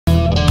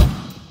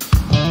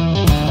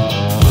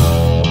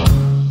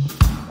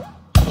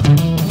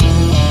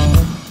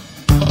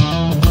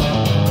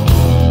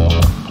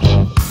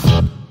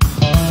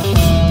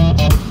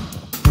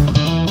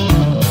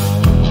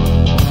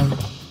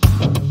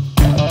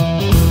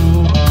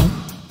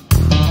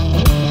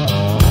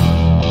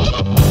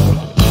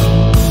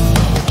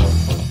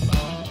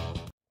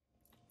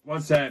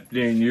What's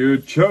happening,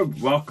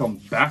 YouTube? Welcome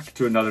back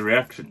to another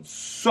reaction.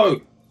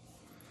 So,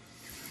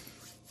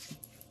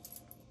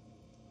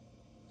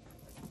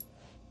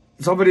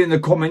 somebody in the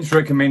comments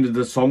recommended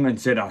this song and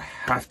said I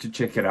have to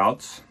check it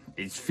out.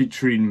 It's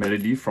featuring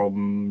Melody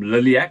from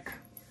Liliac,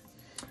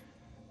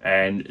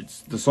 and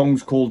the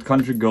song's called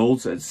Country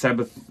Girls. It's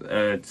Sabbath.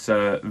 It's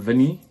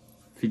Vinny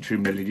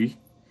featuring Melody.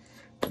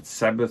 It's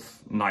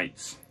Sabbath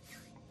Nights.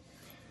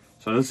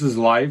 So this is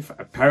live.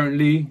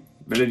 Apparently,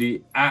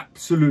 Melody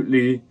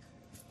absolutely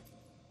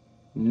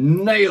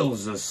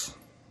nails this.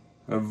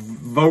 Her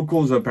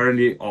vocals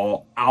apparently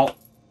are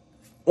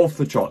off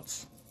the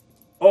charts.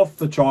 Off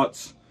the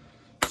charts.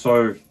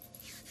 So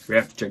we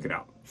have to check it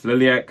out. It's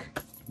Liliac.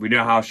 We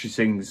know how she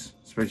sings,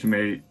 especially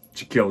Melody.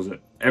 She kills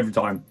it every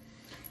time.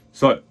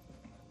 So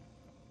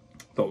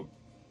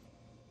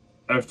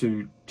I have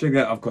to check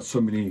that. I've got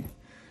so many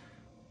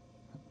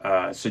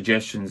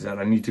suggestions that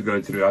I need to go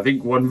through. I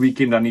think one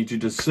weekend I need to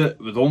just sit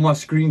with all my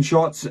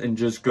screenshots and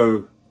just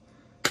go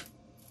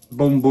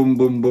boom, boom,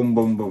 boom, boom,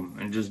 boom, boom,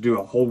 and just do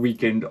a whole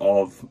weekend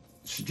of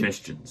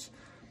suggestions.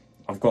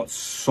 I've got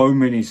so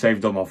many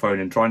saved on my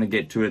phone, and trying to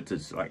get to it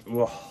is like,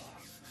 whoa,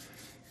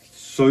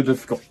 so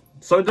difficult.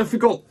 So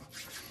difficult.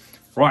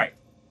 Right.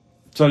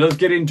 So let's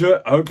get into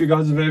it. I hope you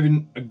guys are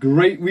having a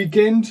great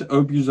weekend. I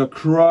hope you are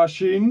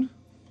crushing.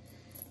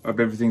 Hope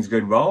everything's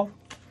going well.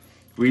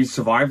 We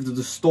survived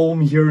the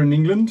storm here in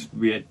England.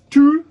 We had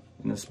 2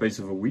 in the space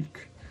of a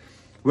week.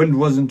 Wind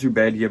wasn't too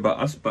bad here by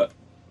us, but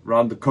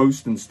around the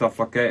coast and stuff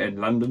like that, and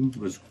London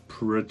was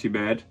pretty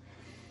bad.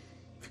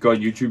 If you go on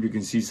YouTube, you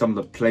can see some of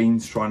the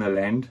planes trying to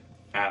land.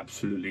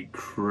 Absolutely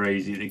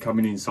crazy. They're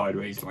coming in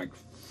sideways like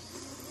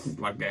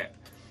that.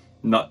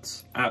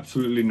 Nuts.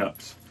 Absolutely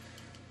nuts.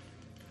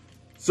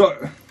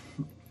 So,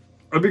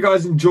 hope you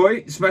guys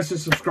enjoy. Smash the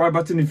subscribe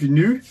button if you're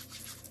new.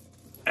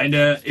 And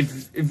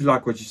if you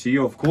like what you see,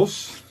 of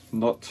course,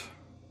 not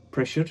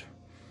pressured.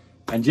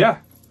 And yeah,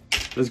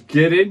 let's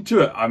get into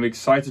it. I'm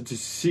excited to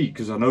see,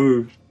 because I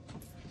know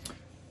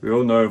we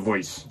all know her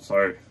voice.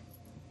 So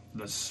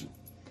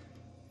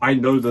I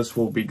know this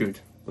will be good.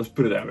 Let's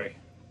put it that way.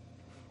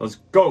 Let's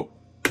go.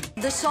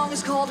 This song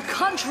is called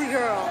Country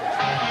Girl.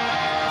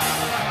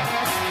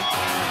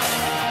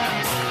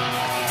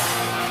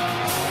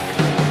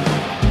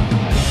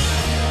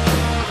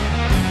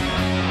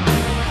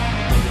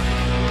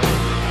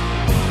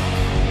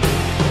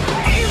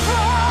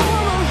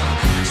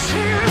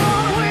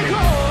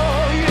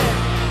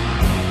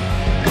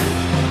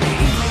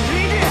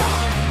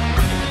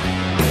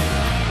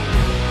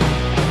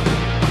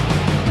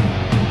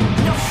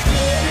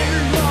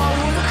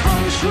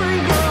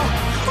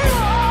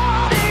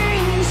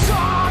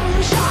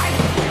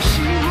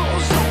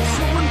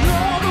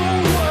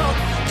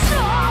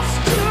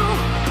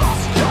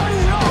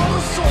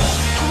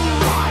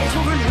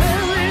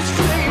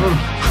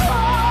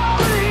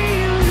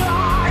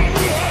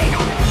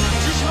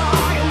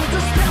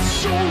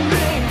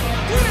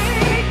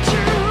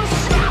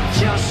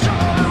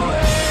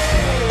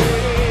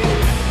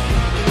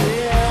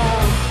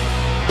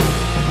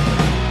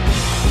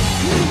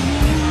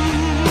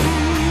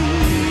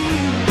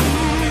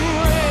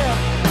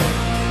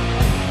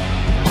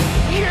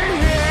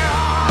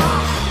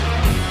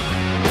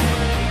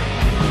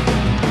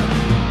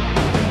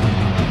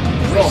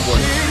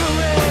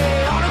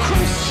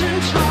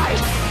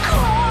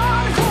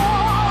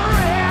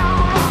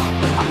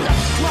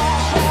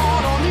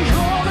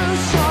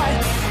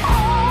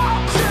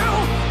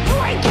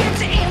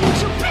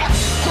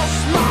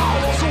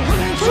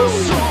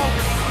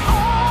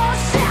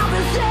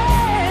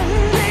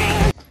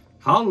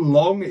 How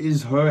long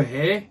is her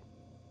hair?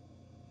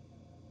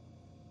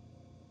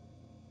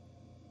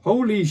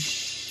 Holy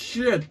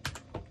shit.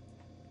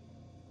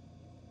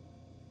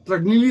 It's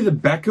like nearly the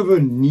back of her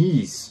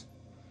knees.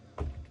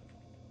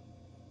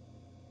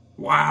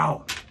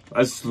 Wow.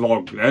 That's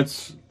long.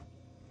 That's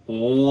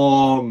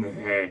long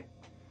hair.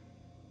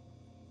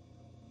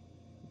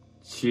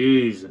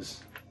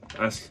 Jesus.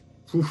 That's...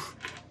 Oof.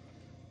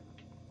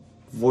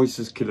 Voice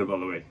is killer, by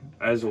the way.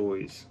 As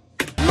always.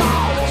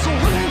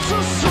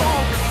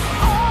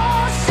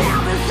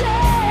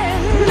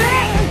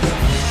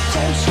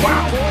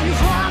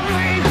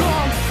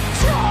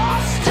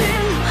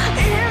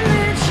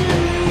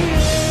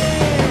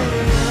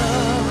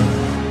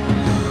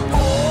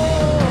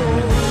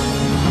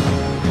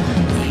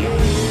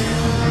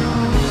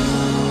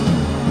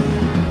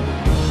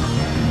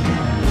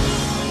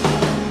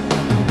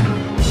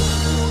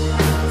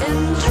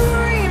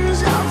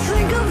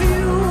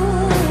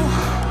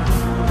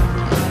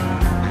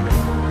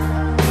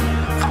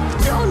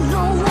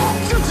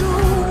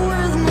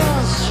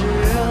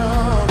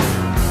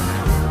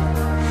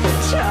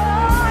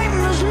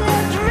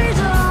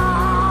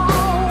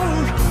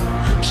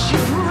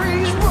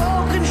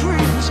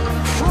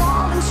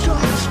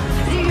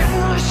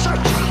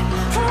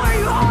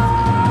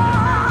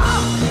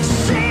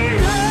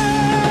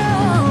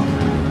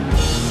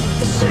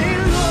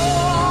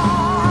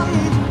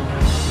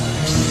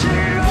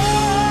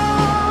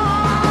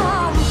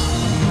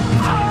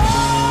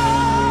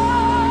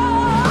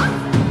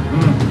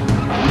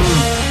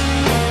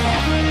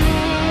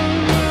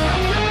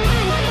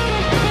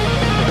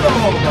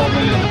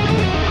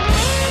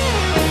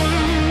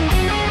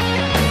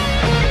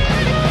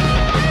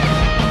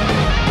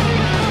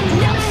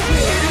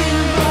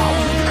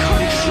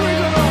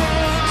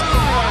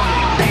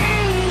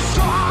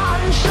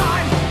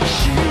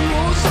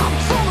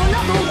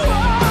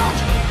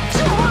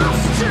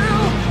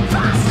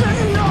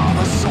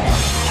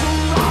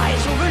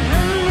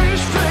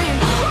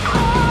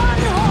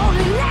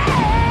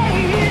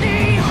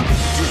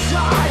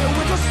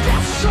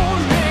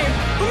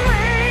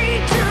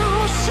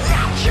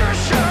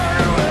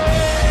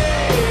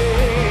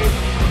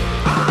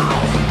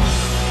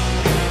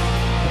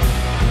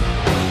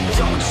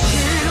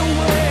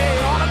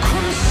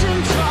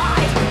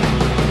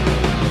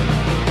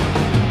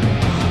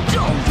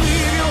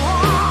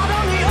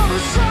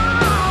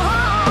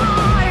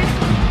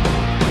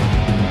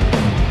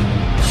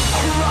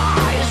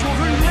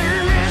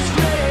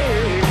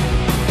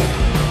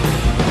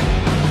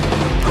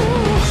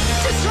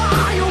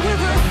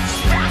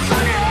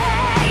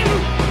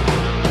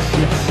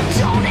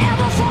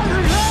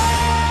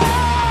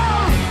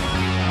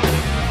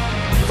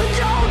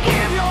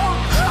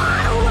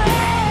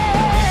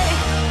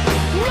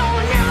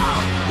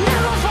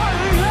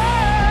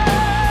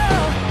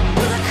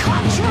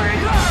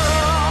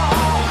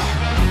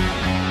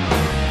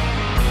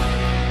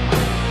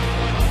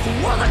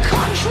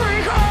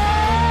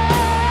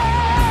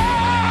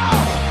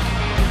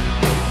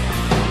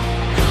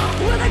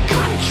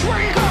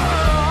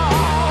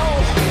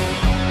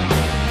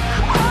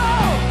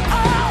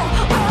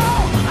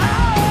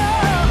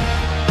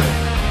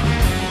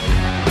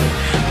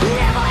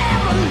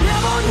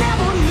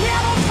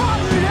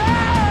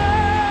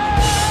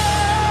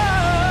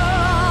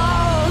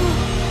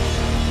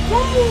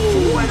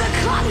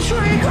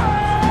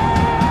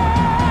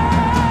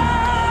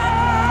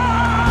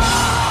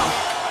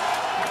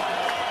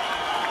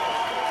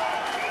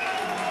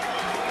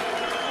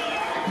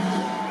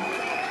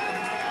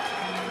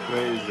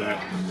 Where is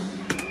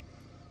that?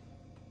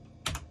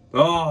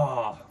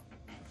 Oh,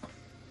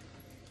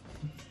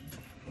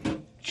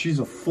 she's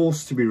a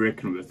force to be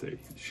reckoned with. Eh?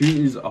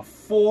 She is a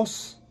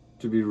force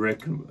to be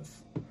reckoned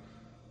with.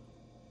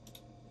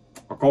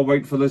 I can't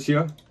wait for this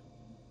year.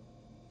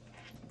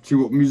 See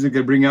what music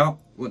they bring out,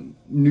 what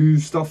new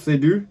stuff they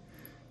do.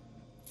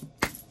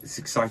 It's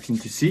exciting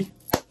to see.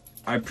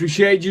 I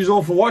appreciate you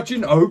all for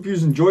watching. I hope you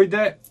enjoyed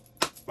that.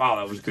 Wow,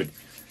 that was good.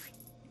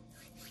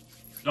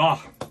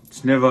 Ah,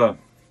 it's never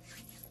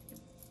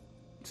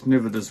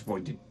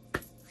disappointing.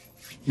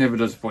 Never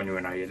disappointing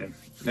when I hear them.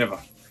 Never.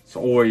 It's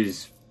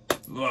always.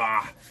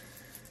 I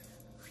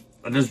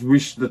just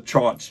wish the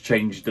charts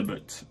changed a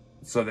bit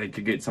so they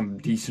could get some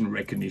decent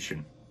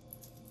recognition.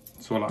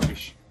 That's all I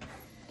wish.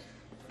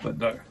 But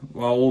no,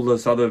 while all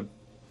this other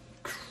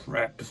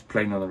crap is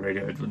playing on the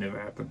radio, it will never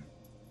happen.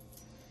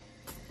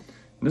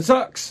 And it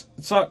sucks.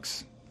 It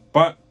sucks.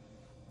 But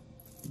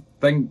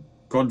thank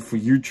God for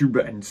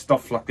YouTube and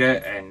stuff like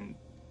that, and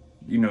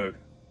you know,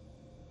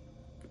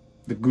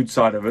 the good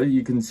side of it,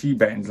 you can see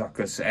bands like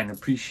this and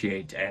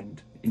appreciate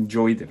and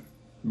enjoy them.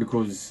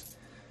 Because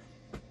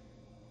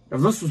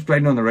if this was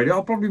playing on the radio,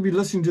 I'll probably be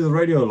listening to the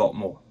radio a lot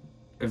more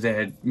if they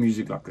had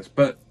music like this.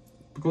 But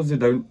because they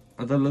don't,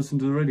 I don't listen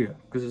to the radio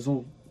because it's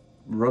all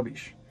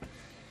rubbish.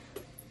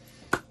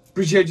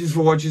 Appreciate you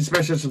for watching.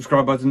 Smash that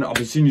subscribe button. I'll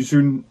be seeing you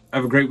soon.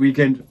 Have a great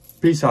weekend.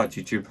 Peace out,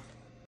 YouTube.